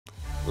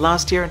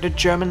Last year, the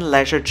German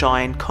leisure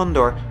giant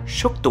Condor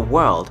shook the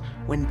world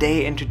when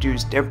they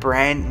introduced their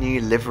brand new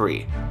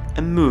livery,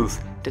 a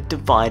move that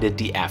divided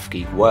the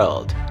F-geek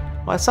world.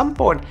 While some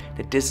thought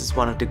that this is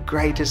one of the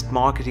greatest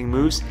marketing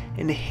moves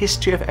in the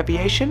history of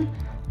aviation,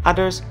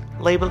 others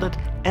labeled it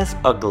as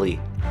ugly,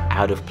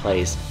 out of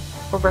place,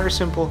 or very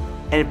simple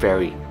and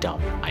very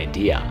dumb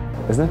idea.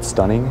 Isn't it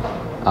stunning?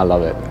 I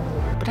love it.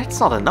 But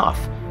that's not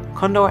enough.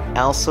 Condor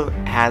also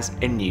has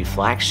a new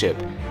flagship,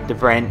 the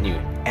brand new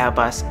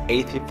Airbus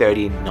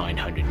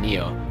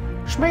A330-900neo,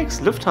 which makes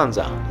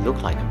Lufthansa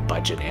look like a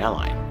budget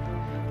airline.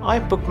 I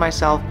booked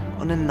myself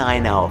on a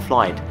 9-hour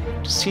flight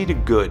to see the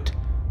good,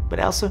 but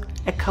also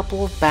a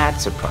couple of bad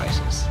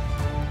surprises.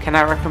 Can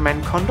I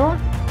recommend Condor?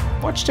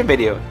 Watch the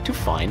video to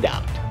find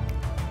out.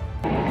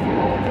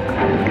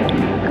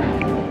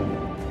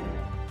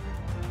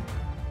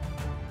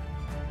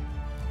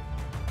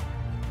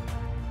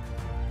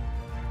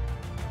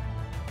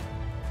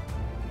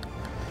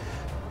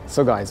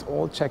 So guys,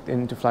 all checked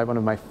in to fly one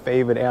of my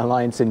favorite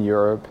airlines in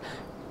Europe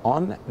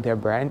on their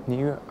brand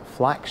new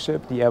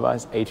flagship, the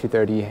Airbus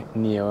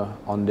A330neo,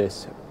 on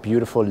this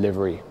beautiful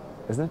livery.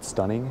 Isn't it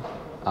stunning?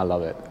 I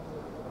love it.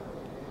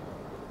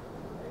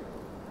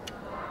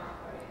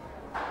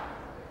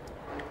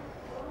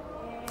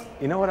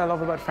 You know what I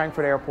love about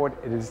Frankfurt Airport?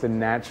 It is the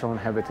natural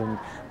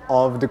inhabitant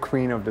of the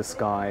Queen of the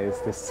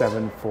Skies, the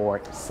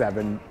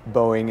 747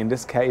 Boeing, in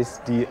this case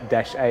the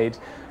Dash 8,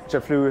 which I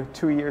flew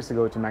 2 years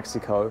ago to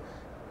Mexico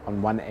on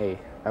 1A.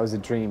 That was a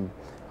dream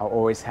I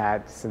always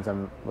had since I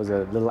was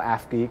a little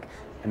AF geek,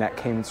 and that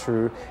came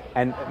true.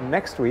 And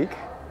next week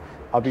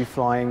I'll be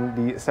flying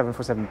the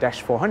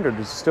 747-400,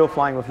 which is still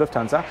flying with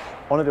Lufthansa,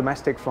 on a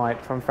domestic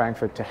flight from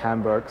Frankfurt to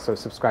Hamburg. So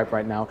subscribe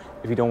right now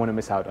if you don't want to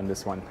miss out on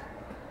this one.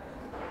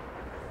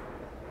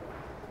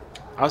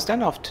 I was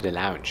then off to the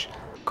lounge.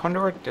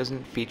 Condor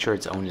doesn't feature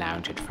its own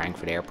lounge at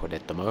Frankfurt Airport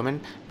at the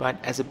moment, but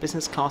as a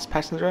business class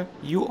passenger,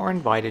 you are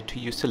invited to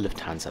use the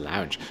Lufthansa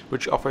lounge,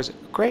 which offers a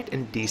great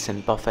and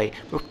decent buffet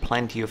with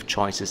plenty of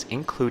choices,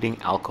 including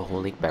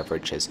alcoholic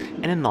beverages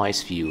and a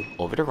nice view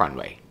over the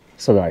runway.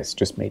 So guys,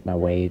 just made my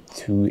way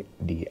to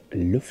the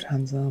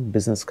Lufthansa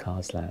business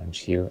class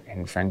lounge here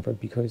in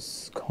Frankfurt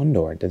because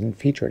Condor doesn't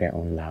feature their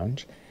own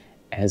lounge.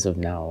 As of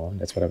now,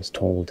 that's what I was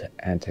told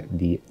at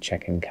the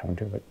check-in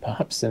counter, but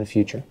perhaps in the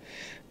future,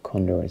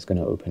 Condor is going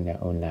to open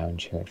their own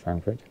lounge here at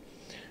Frankfurt,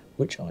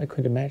 which I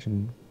could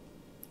imagine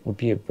would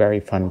be a very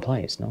fun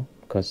place, no?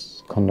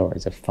 Because Condor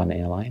is a fun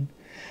airline,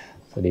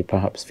 so they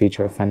perhaps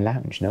feature a fun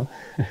lounge, no?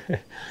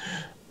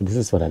 This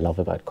is what I love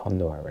about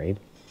Condor, right?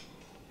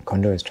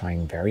 Condor is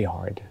trying very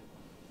hard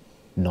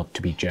not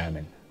to be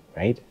German,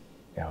 right?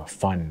 They are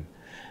fun.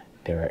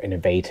 They're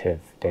innovative,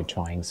 they're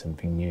trying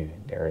something new,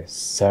 they're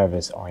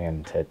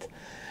service-oriented,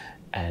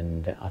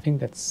 and I think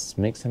that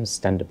makes them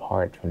stand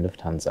apart from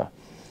Lufthansa.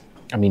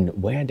 I mean,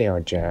 where they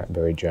are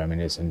very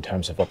German is in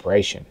terms of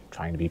operation,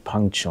 trying to be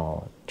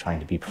punctual, trying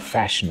to be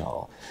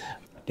professional.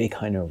 They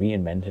kind of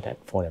reinvented that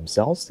for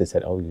themselves. They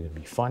said, oh, we're going to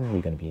be fun,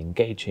 we're going to be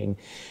engaging,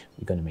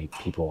 we're going to make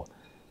people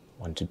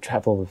want to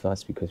travel with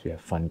us because we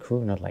have fun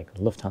crew, not like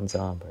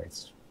Lufthansa, where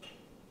it's,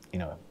 you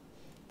know,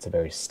 it's a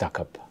very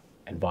stuck-up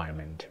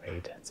environment,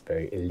 right? It's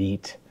very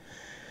elite,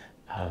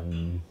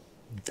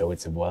 though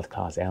it's a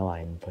world-class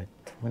airline. But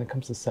when it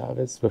comes to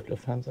service with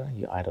Lufthansa,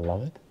 you either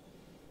love it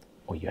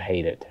or you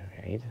hate it,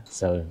 right?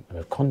 So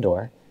with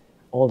Condor,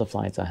 all the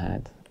flights I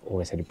had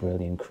always had a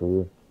brilliant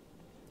crew,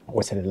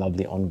 always had a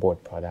lovely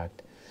onboard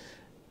product.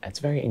 It's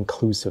a very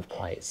inclusive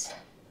place,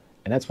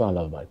 and that's what I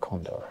love about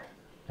Condor,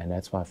 and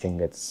that's why I think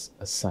it's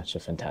such a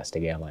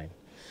fantastic airline.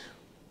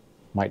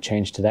 Might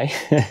change today.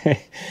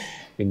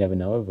 We never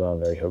know, but I'm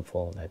very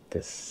hopeful that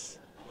this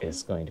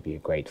is going to be a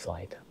great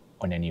flight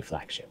on any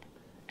flagship.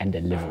 And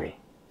the livery.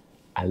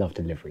 I love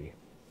the livery.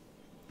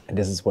 And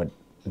this is what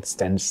it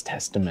stands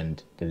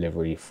testament, the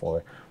livery,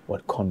 for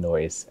what Condor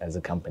is as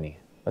a company.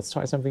 Let's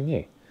try something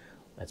new.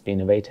 Let's be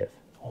innovative.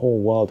 The whole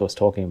world was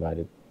talking about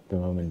it the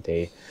moment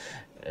they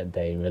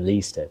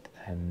released it.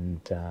 And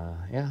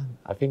yeah,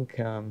 I think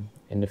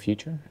in the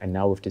future, and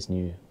now with this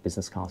new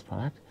business class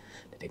product,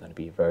 that they're going to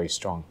be a very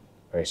strong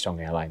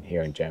airline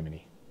here in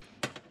Germany.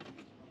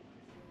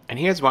 And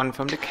here's one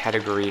from the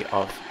category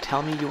of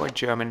tell me you are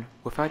German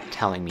without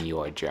telling me you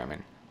are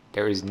German.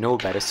 There is no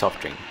better soft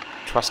drink.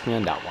 Trust me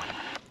on that one.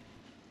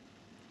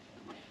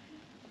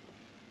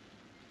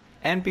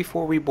 And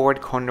before we board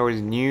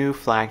Condor's new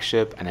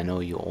flagship, and I know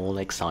you're all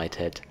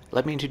excited,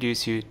 let me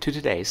introduce you to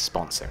today's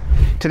sponsor.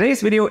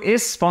 Today's video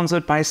is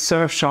sponsored by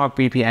Surfshark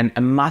VPN,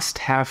 a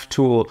must-have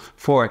tool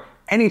for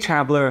any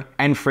traveler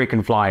and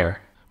frequent flyer.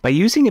 By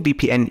using a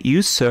VPN,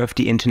 you surf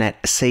the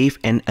internet safe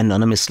and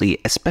anonymously,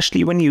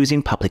 especially when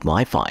using public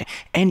Wi-Fi.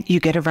 And you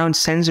get around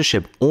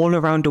censorship all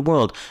around the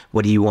world,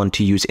 whether you want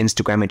to use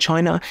Instagram in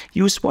China,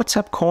 use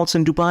WhatsApp calls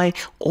in Dubai,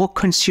 or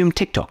consume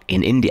TikTok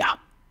in India.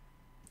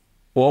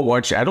 Or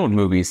watch adult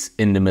movies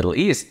in the Middle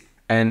East.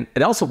 And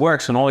it also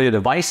works on all your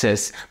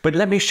devices, but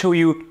let me show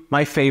you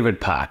my favorite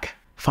perk.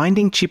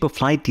 finding cheaper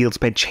flight deals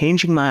by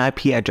changing my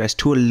IP address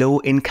to a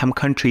low-income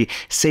country,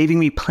 saving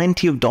me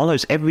plenty of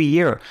dollars every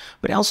year.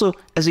 But also,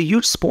 as a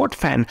huge sport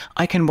fan,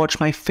 I can watch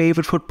my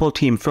favorite football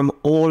team from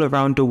all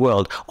around the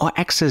world or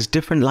access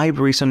different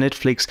libraries on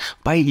Netflix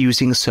by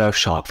using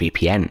Surfshark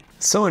VPN.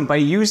 So, and by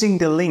using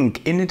the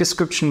link in the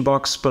description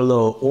box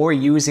below or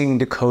using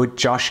the code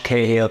Josh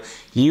Cahill,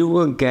 you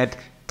will get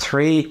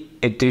 3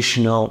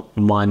 additional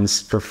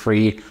months for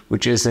free,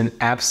 which is an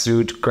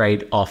absolute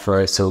great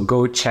offer. So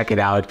go check it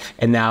out.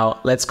 And now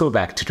let's go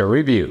back to the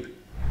review.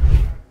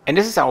 And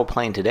this is our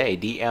plane today,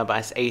 the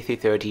Airbus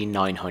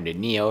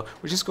A330-900neo,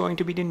 which is going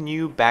to be the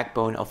new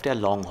backbone of their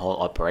long-haul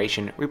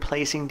operation,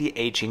 replacing the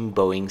aging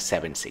Boeing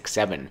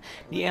 767.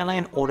 The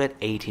airline ordered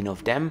 18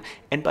 of them,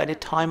 and by the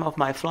time of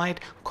my flight,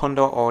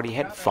 Condor already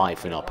had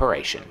 5 in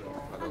operation.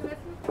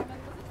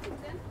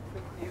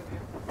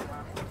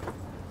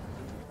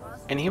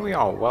 And here we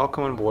are,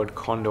 welcome on board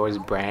Condor's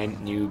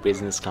brand new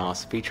business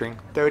class, featuring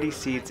 30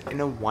 seats in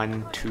a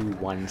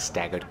 1-to-1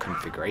 staggered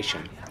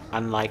configuration.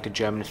 Unlike the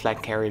German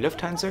flag carrier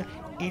Lufthansa,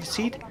 each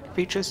seat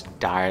features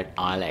direct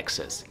aisle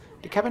access.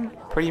 The cabin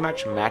pretty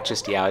much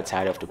matches the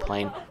outside of the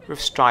plane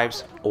with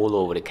stripes all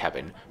over the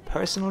cabin.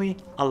 Personally,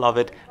 I love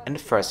it, and the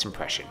first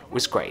impression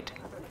was great.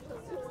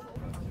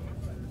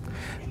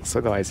 So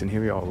guys, and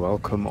here we are,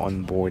 welcome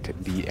on board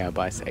the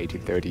Airbus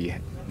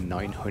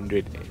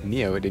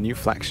A330-900neo, the new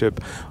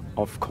flagship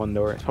of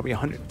Condor. It's probably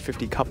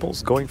 150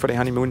 couples going for the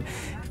honeymoon,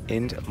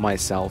 and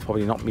myself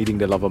probably not meeting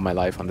the love of my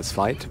life on this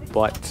flight.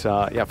 But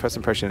yeah, first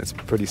impression, it's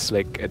pretty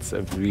slick. It's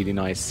a really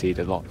nice seat,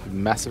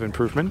 massive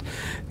improvement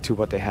to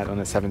what they had on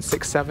the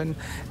 767,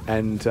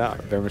 and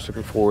very much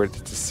looking forward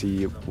to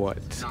see what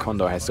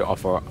Condor has to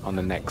offer on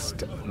the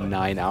next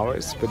 9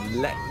 hours. But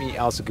let me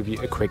also give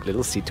you a quick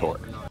little seat tour.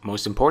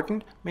 Most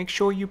important, make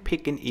sure you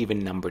pick an even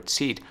numbered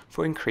seat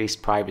for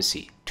increased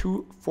privacy.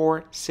 2,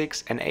 4,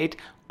 6 and 8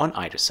 on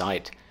either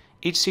side.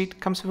 Each seat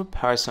comes with a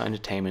personal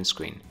entertainment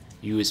screen,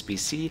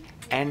 USB-C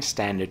and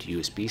standard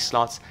USB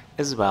slots,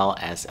 as well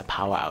as a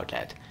power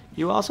outlet.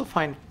 You will also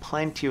find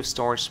plenty of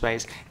storage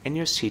space and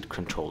your seat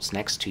controls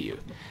next to you.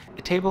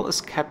 A table is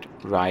kept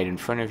right in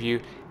front of you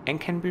and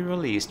can be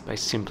released by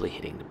simply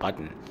hitting the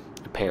button.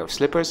 A pair of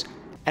slippers,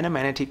 an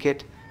amenity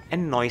kit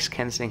and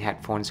noise-cancelling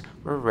headphones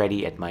were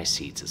ready at my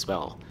seats as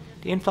well.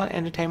 The in-flight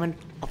entertainment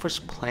offers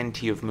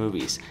plenty of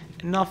movies,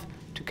 enough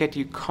to get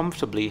you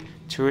comfortably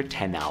through a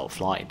 10-hour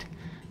flight.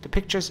 The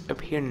pictures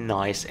appear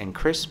nice and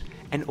crisp,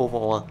 and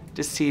overall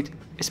the seat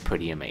is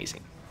pretty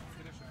amazing.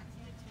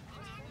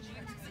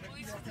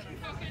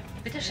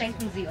 Bitte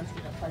schenken Sie uns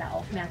Ihre volle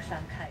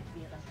Aufmerksamkeit.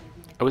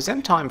 It was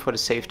then time for the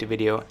safety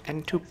video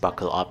and to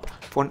buckle up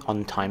for an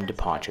on-time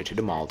departure to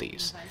the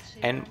Maldives.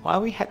 And while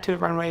we head to the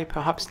runway,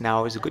 perhaps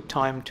now is a good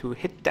time to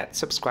hit that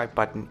subscribe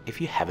button if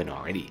you haven't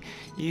already.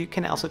 You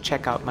can also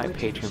check out my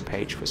Patreon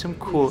page for some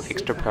cool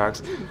extra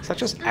perks,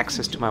 such as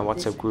access to my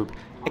WhatsApp group,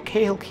 a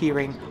Cahill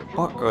keyring,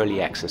 or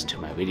early access to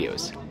my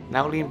videos.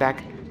 Now lean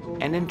back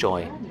and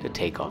enjoy the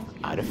takeoff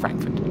out of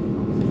Frankfurt.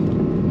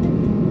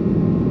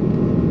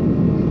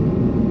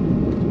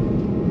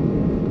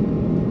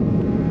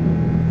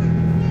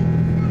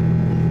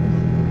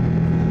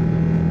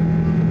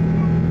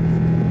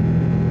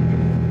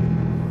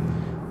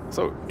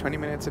 So 20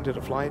 minutes into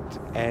the flight,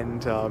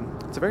 and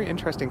it's a very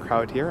interesting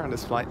crowd here on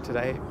this flight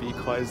today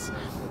because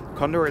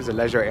Condor is a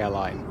leisure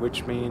airline,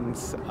 which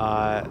means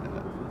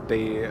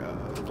they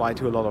fly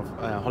to a lot of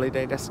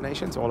holiday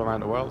destinations all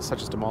around the world,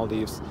 such as the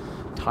Maldives,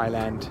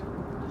 Thailand,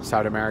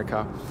 South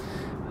America,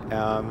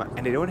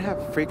 and they don't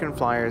have frequent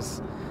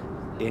flyers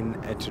in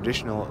a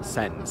traditional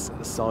sense.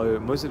 So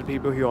most of the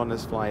people who are on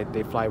this flight,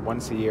 they fly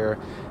once a year,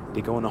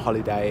 they go on a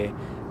holiday,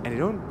 and they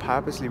don't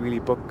purposely really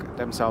book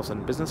themselves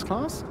in business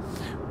class.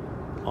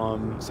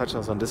 Such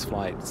as on this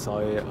flight.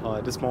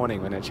 So this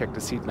morning when I checked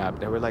the seat map,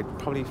 there were like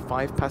probably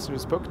 5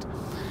 passengers booked,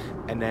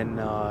 and then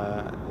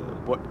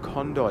what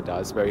Condor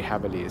does very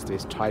heavily is they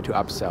try to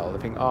upsell. They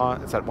think, oh,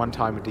 it's at one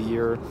time of the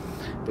year,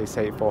 they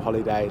say for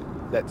holiday,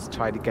 let's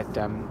try to get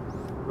them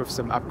with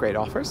some upgrade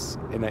offers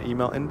in an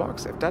email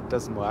inbox. If that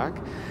doesn't work,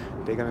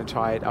 they're going to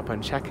try it up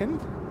on check-in,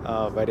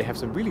 where they have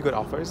some really good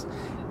offers,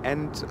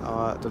 and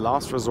the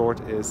last resort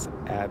is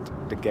at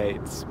the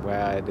gates,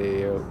 where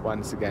they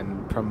once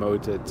again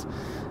promoted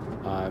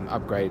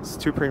upgrades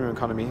to premium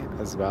economy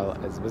as well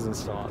as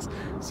business class.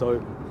 So,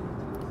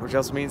 which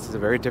also means it's a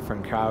very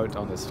different crowd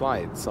on this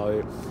flight.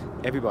 So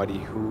everybody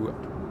who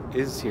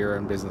is here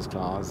in business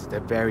class, they're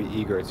very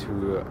eager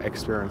to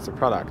experience the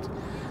product.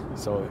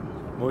 So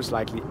most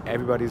likely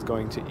everybody's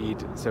going to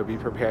eat, so be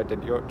prepared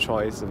that your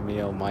choice of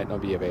meal might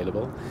not be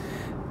available.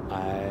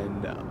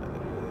 And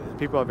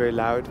people are very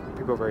loud,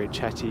 people are very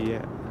chatty,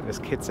 there's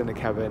kids in the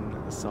cabin.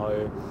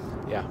 So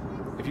yeah,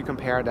 if you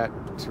compare that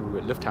to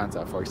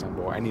Lufthansa, for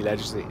example, or any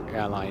leisure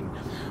airline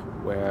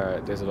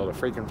where there's a lot of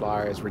frequent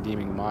flyers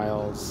redeeming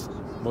miles,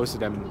 most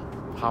of them,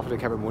 half of the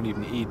cabin won't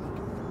even eat,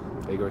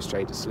 they go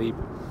straight to sleep.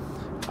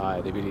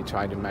 They really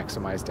try to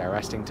maximize their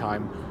resting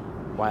time,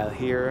 while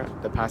here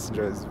the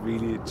passenger is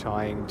really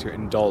trying to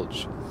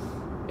indulge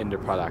in the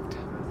product.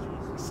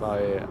 So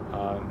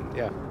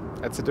yeah,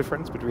 that's the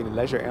difference between a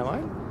leisure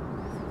airline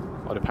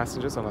or the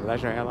passengers on a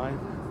leisure airline,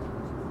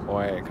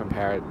 or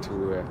compare it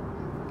to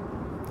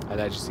a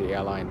legacy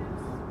airline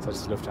such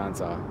as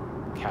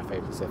Lufthansa,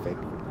 Cathay Pacific,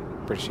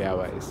 British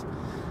Airways.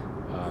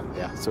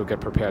 Yeah, so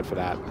get prepared for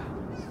that.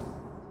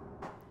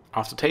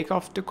 After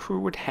takeoff, the crew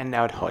would hand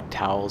out hot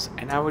towels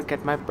and I would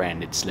get my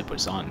branded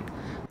slippers on.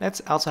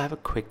 Let's also have a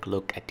quick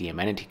look at the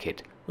amenity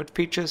kit, which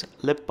features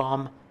lip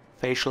balm,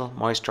 facial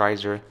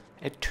moisturizer,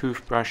 a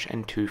toothbrush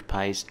and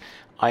toothpaste,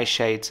 eye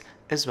shades,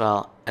 as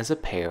well as a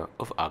pair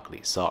of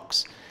ugly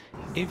socks.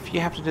 If you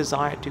have the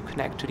desire to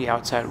connect to the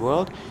outside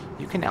world,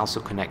 you can also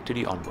connect to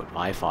the onboard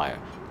Wi-Fi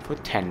for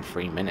 10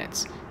 free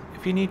minutes.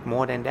 If you need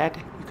more than that,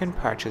 you can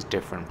purchase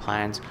different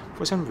plans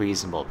for some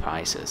reasonable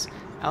prices.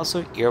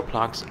 Also,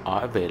 earplugs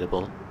are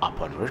available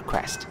upon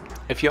request.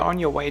 If you're on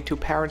your way to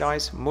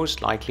paradise,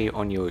 most likely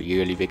on your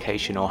yearly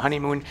vacation or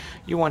honeymoon,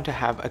 you want to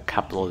have a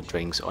couple of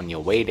drinks on your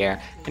way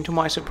there, and to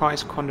my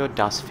surprise, Condor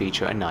does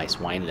feature a nice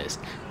wine list.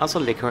 Also,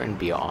 liquor and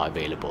beer are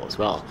available as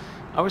well.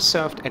 I was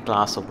served a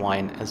glass of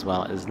wine as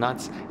well as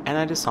nuts, and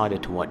I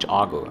decided to watch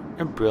Argo,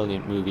 a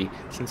brilliant movie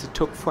since it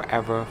took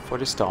forever for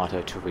the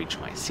starter to reach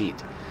my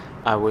seat.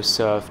 I was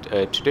served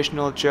a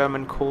traditional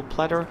German cold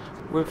platter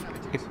with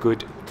a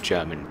good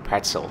German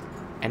pretzel,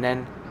 and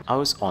then I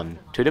was on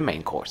to the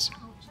main course.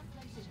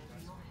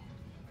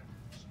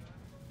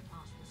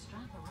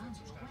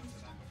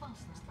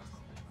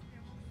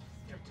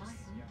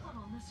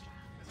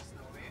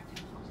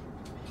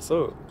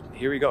 So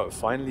here we go,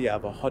 finally I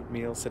have a hot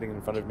meal sitting in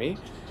front of me,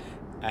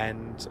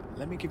 and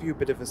let me give you a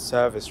bit of a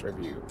service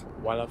review.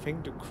 While I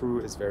think the crew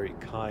is very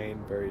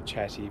kind, very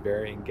chatty,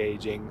 very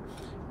engaging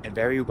and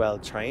very well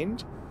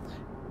trained,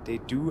 they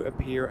do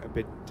appear a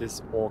bit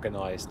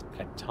disorganized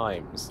at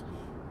times.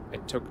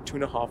 It took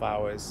 2.5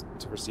 hours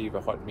to receive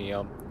a hot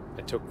meal.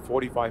 It took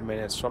 45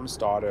 minutes from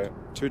starter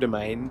to the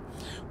main,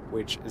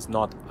 which is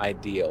not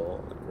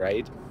ideal,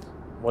 right?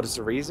 What is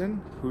the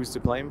reason? Who's to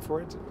blame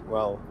for it?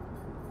 Well,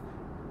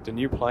 the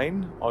new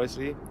plane,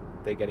 obviously,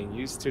 they're getting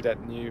used to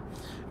that new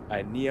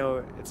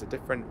Neo. It's a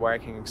different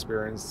working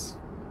experience,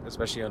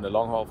 especially on the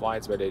long haul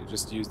flights where they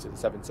just used the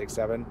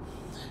 767.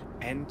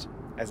 And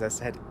as I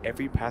said,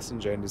 every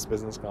passenger in this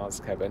business class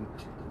cabin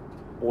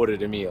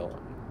ordered a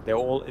meal. They're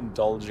all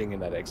indulging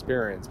in that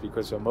experience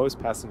because for most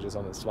passengers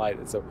on this flight,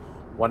 it's a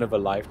one of a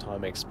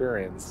lifetime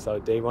experience. So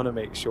they want to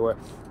make sure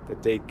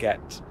that they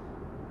get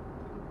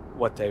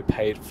what they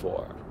paid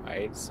for,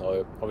 right?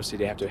 So obviously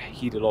they have to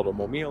heat a lot of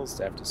more meals,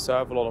 they have to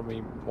serve a lot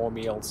of more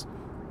meals.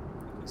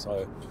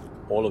 So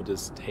all of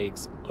this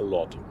takes a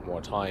lot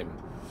more time.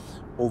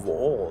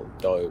 Overall,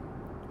 though,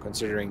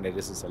 considering that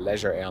this is a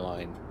leisure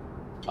airline,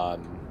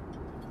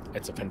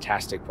 it's a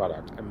fantastic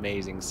product,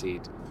 amazing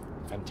seat,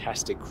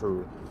 fantastic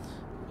crew,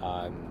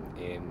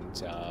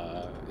 and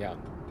yeah,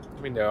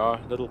 I mean, there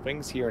are little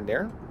things here and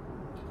there.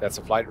 That's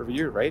a flight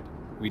review, right?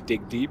 We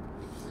dig deep,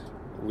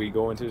 we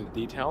go into the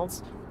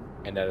details,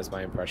 and that is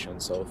my impression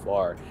so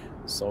far.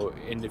 So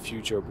in the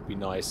future, it would be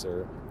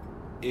nicer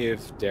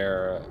if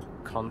their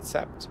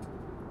concept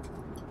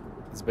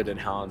is a bit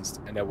enhanced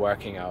and they're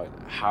working out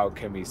how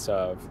can we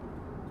serve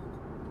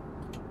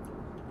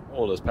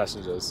all those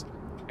passengers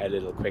a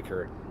little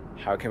quicker.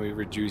 How can we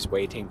reduce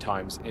waiting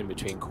times in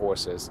between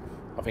courses?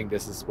 I think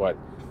this is what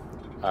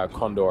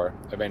Condor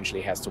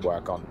eventually has to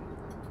work on.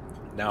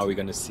 Now we're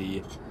going to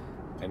see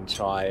and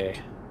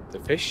try the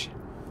fish.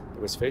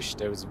 There was fish,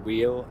 there was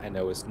veal, and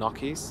there was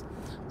gnocchis.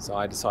 So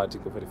I decided to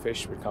go for the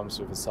fish, which comes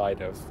with a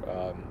side of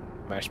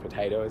mashed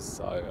potatoes.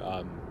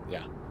 So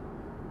yeah,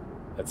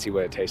 let's see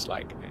what it tastes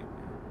like.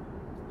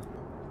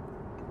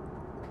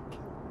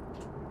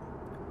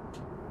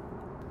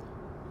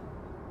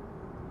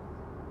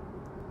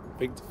 I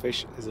think the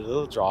fish is a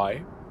little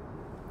dry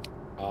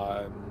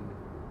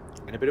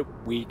and a bit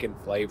weak in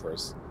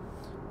flavors.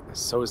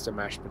 So is the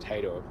mashed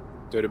potato.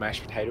 Though the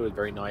mashed potato is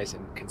very nice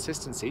in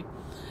consistency,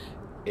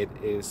 it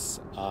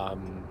is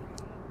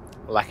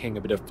lacking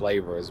a bit of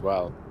flavor as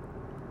well,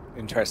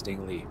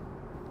 interestingly.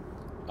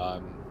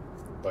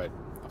 But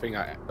I think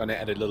I'm gonna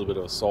add a little bit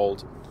of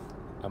salt.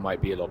 That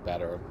might be a lot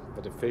better.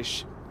 But the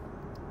fish,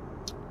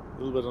 a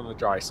little bit on the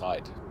dry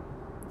side.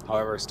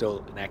 However,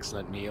 still an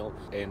excellent meal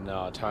in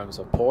terms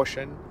of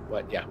portion.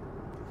 But yeah,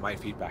 my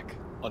feedback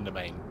on the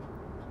main.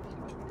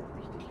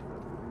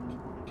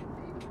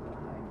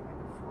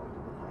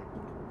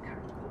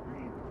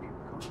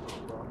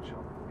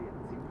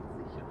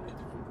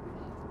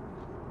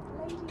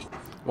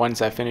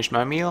 Once I finished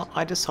my meal,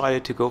 I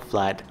decided to go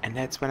flat, and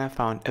that's when I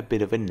found a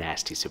bit of a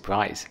nasty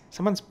surprise.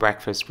 Someone's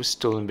breakfast was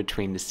still in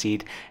between the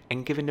seat,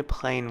 and given the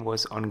plane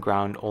was on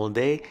ground all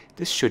day,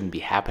 this shouldn't be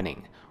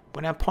happening.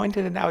 When I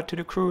pointed it out to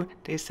the crew,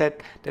 they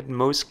said that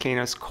most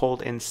cleaners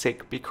called in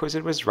sick because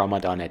it was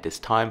Ramadan at this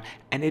time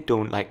and they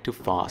don't like to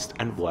fast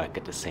and work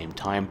at the same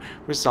time,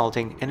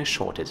 resulting in a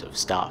shortage of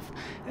staff.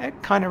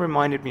 That kind of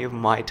reminded me of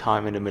my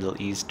time in the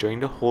Middle East during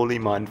the holy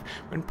month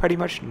when pretty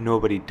much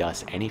nobody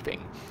does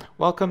anything.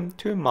 Welcome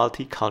to a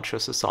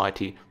multicultural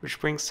society which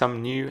brings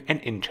some new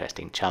and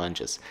interesting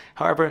challenges.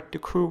 However, the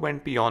crew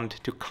went beyond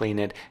to clean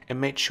it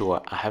and made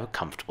sure I have a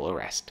comfortable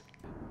rest.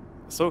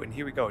 So, and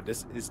here we go.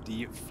 This is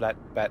the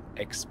flatbed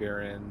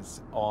experience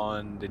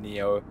on the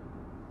Neo.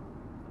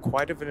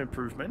 Quite of an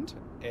improvement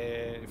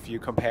if you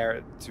compare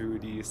it to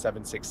the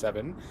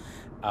 767,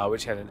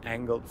 which had an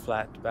angled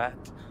flatbed.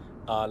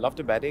 Love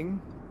the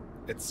bedding.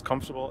 It's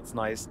comfortable. It's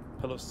nice.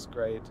 Pillows is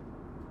great.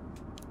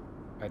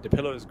 The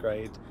pillow is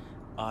great.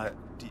 The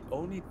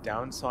only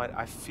downside,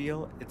 I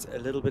feel it's a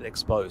little bit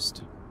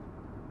exposed,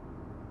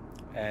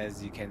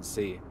 as you can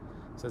see.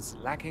 So it's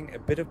lacking a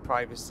bit of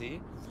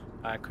privacy.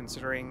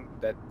 Considering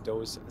that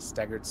those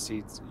staggered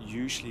seats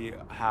usually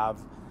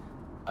have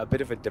a bit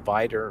of a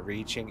divider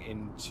reaching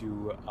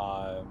into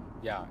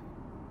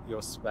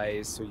your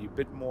space, so you're a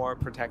bit more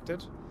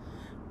protected.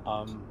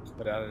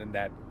 But other than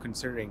that,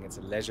 considering it's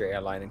a leisure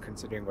airline and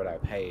considering what I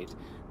paid,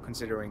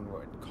 considering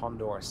what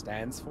Condor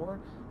stands for,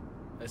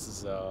 this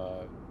is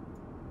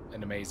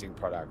an amazing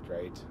product,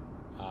 right?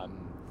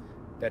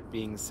 That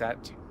being said,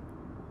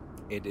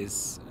 it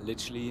is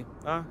literally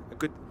a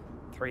good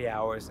 3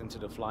 hours into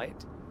the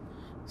flight.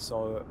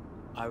 So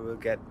I will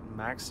get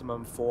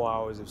maximum 4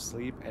 hours of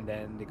sleep, and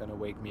then they're gonna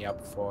wake me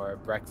up for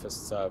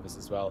breakfast service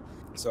as well.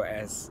 So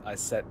as I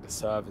said, the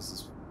service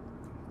is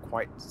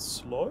quite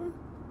slow,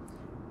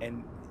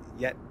 and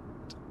yet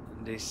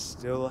they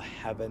still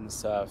haven't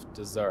served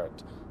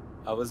dessert.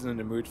 I wasn't in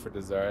the mood for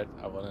dessert.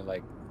 I want to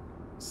like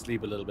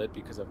sleep a little bit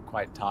because I'm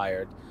quite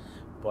tired.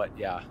 But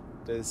yeah,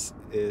 this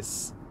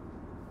is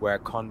where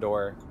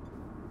Condor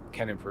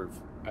can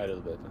improve a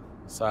little bit.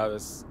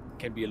 Service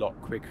can be a lot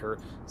quicker,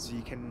 so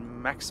you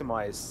can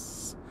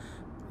maximize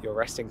your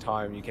resting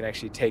time. You can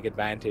actually take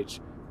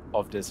advantage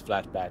of this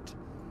flatbed.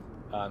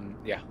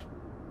 Yeah,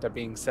 that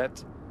being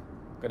said,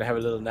 I'm gonna have a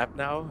little nap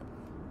now,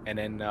 and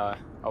then I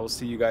will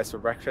see you guys for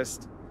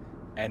breakfast,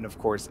 and of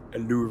course a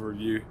loo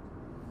review,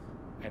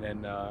 and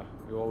then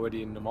we're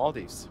already in the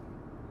Maldives.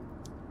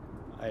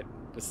 Alright,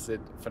 this is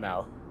it for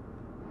now.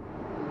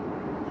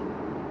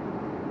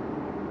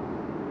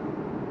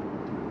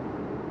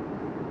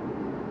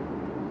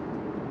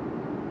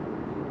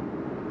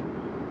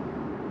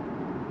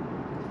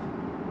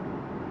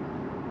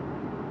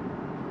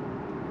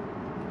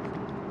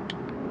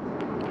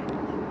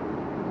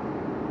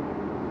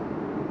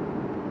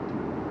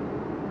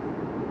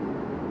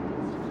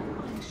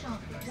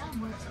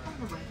 Downwards on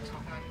the right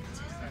top.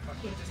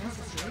 If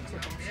necessary, to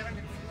best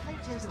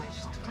platers or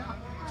shut up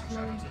and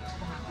lower into the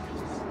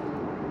mouthpiece.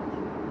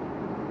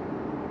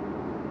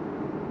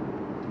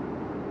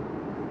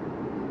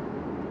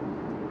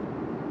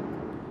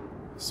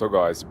 So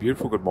guys,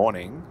 beautiful good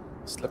morning.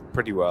 Slept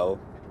pretty well.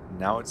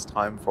 Now it's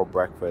time for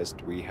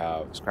breakfast. We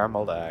have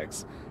scrambled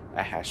eggs,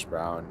 a hash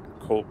brown,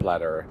 cold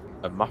platter,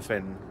 a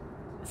muffin,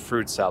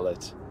 fruit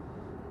salad,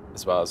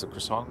 as well as a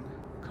croissant,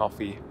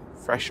 coffee,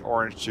 fresh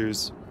orange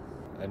juice,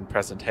 and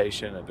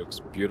presentation. It looks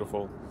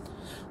beautiful.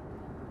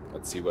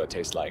 Let's see what it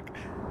tastes like.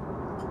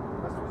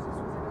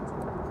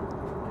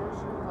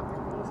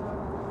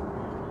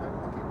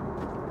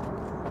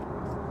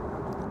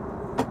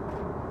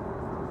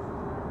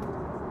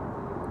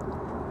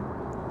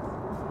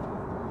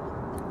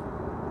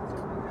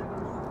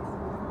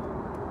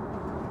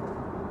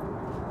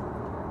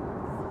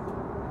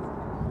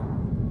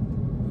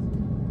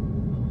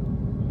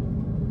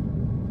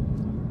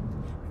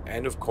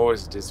 And of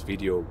course, this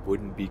video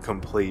wouldn't be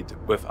complete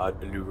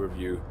without a loo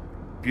review.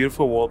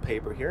 Beautiful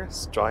wallpaper here,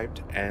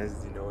 striped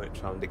as you know it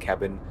from the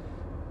cabin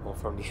or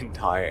from the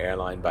entire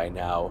airline by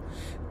now.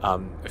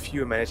 A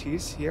few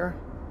amenities here,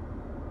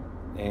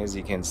 as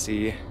you can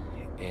see,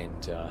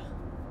 and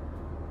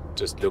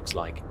just looks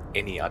like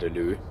any other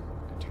loo,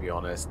 to be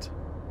honest.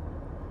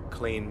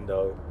 Clean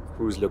though,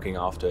 crew's looking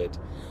after it.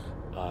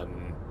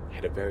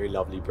 Had a very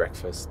lovely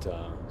breakfast.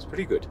 It's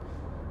pretty good.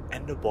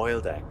 And the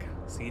boiled egg.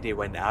 See, they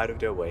went out of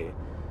their way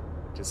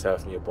to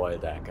serve me a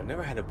boiled egg. I've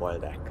never had a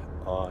boiled egg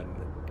on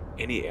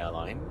any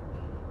airline,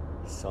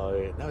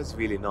 so that was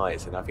really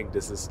nice. And I think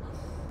this is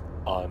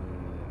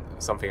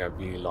something I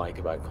really like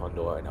about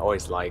Condor, and I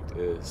always liked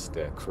is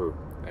the crew.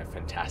 They're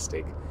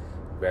fantastic,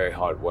 very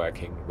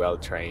hardworking, well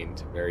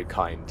trained, very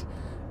kind.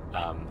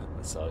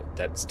 So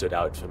that stood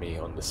out for me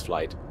on this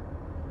flight.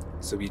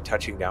 So we're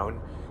touching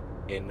down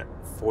in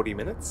 40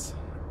 minutes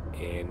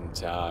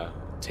and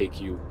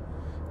take you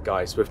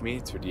guys with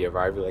me to the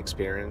arrival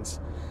experience.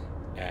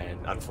 And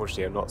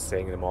unfortunately I'm not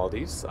staying in the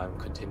Maldives. I'm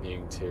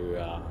continuing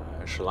to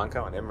Sri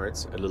Lanka on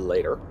Emirates a little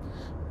later,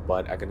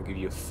 but I'm going to give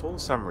you a full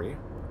summary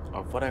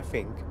of what I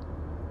think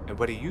and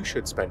whether you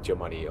should spend your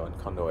money on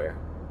Condor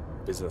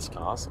business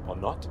class or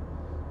not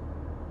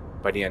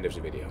by the end of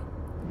the video.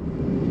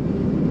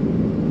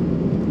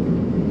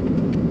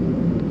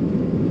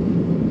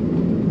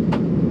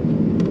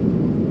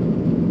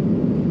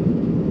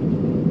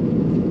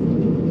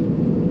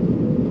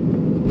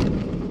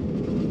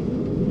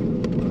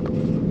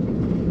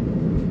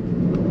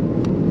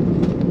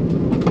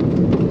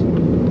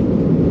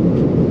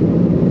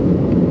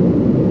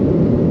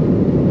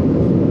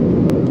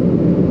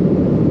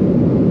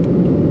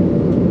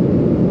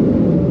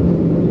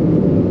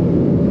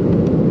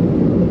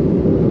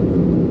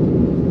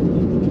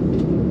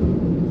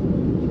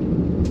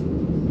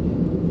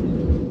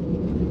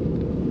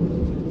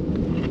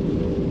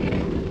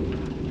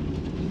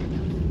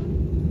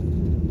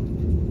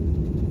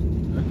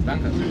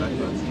 Danke.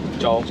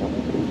 Ciao. Tschüss,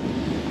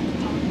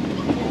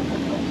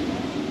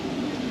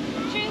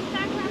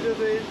 danke.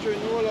 Wiedersehen,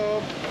 schönen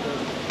Urlaub.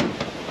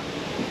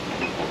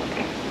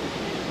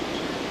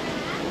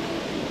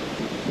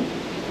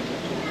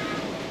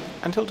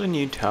 Until the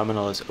new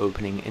terminal is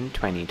opening in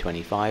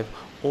 2025,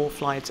 all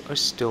flights are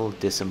still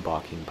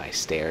disembarking by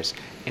stairs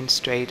and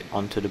straight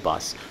onto the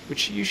bus,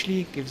 which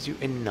usually gives you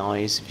a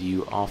nice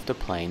view of the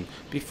plane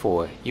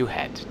before you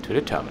head to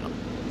the terminal.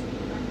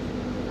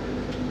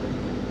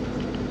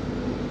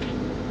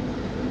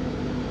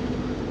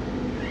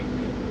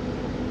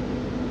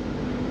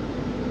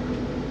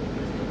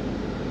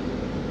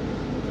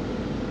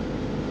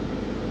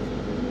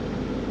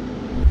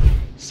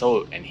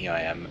 So, and here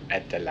I am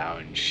at the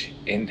lounge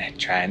in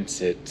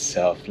transit,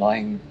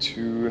 flying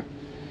to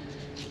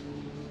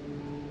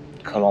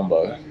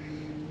Colombo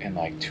in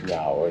like 2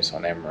 hours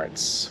on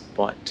Emirates.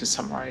 But to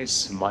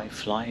summarize my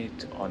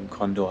flight on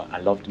Condor, I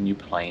love the new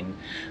plane,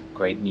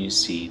 great new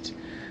seat,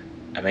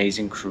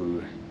 amazing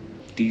crew,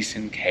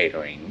 decent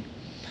catering,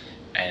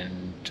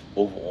 and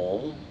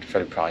overall, for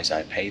the price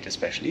I paid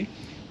especially,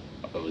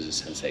 it was a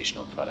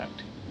sensational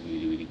product.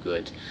 Really, really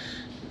good.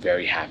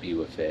 Very happy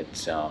with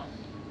it.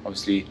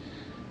 Obviously,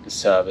 the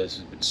service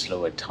was a bit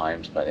slow at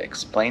times, but I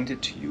explained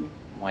it to you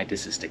why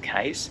this is the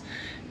case,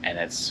 and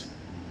it's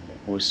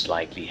most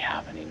likely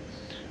happening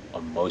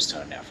on most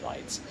of their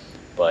flights.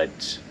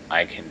 But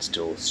I can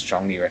still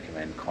strongly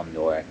recommend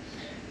Condor,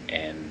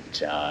 and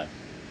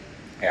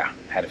yeah,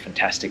 had a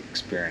fantastic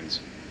experience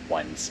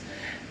once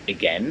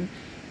again.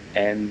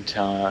 And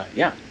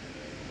yeah,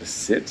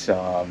 this is it.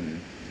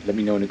 Let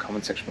me know in the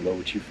comment section below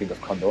what you think of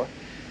Condor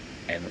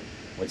and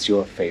what's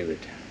your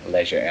favorite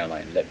leisure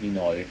airline. Let me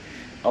know.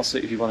 Also,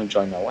 if you want to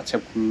join my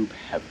WhatsApp group,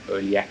 have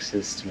early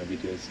access to my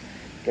videos,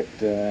 get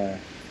the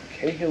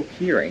Cahill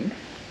keyring,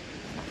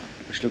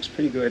 which looks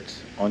pretty good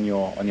on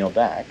your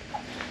bag.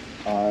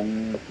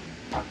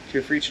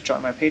 Feel free to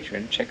join my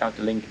Patreon. Check out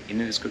the link in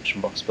the description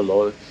box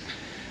below.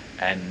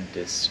 And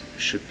this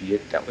should be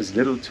it. That was a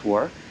little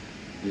tour.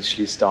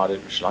 Literally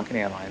started with Sri Lankan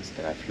Airlines,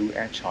 then I flew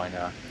Air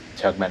China,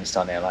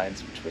 Turkmenistan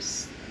Airlines, which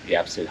was the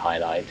absolute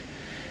highlight,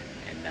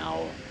 and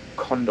now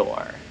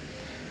Condor.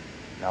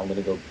 Now I'm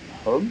gonna go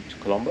home to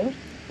Colombo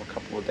for a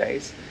couple of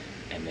days,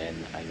 and then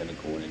I'm gonna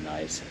go on a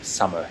nice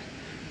summer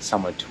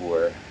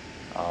tour,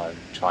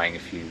 trying a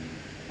few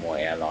more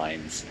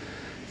airlines,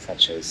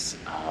 such as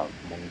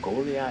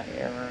Mongolia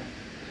Air,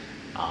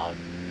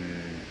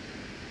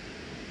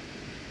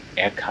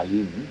 Air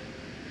Cahill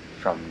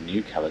from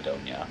New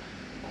Caledonia,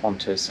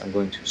 Qantas. I'm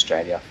going to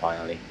Australia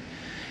finally.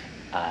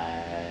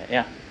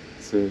 Yeah,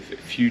 so a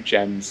few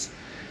gems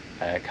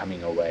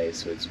coming our way,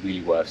 so it's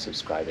really worth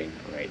subscribing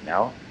right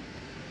now.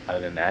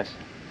 Other than that,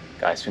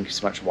 guys, thank you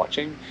so much for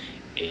watching,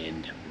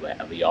 and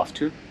wherever you're off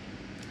to,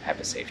 have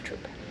a safe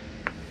trip.